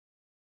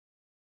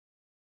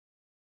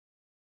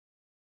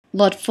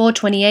Lot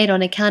 428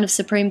 on account of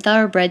Supreme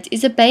Thoroughbreds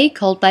is a bay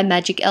colt by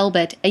Magic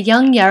Albert, a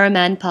young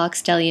Yarraman Park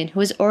stallion who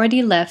has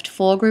already left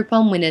 4 Group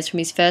 1 winners from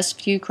his first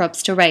few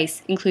crops to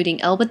race,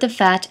 including Albert the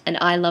Fat and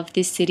I Love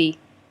This City.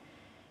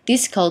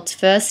 This colt's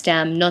first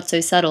dam, Not So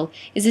Subtle,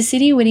 is a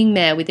city-winning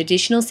mare with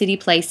additional city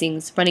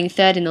placings, running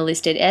third in the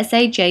listed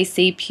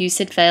SAJC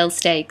Puset Vale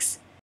Stakes.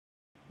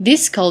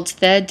 This colt's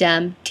third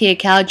dam, Tia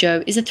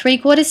Cowjo, is a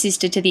 3/4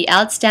 sister to the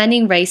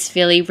outstanding race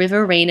filly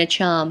Riverina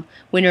Charm,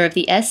 winner of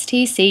the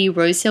STC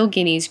Rosehill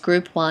Guineas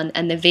Group 1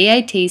 and the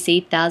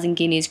VATC 1000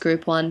 Guineas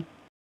Group 1.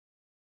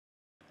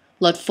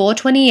 Lot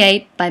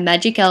 428 by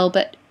Magic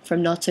Albert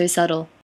from Not So Subtle.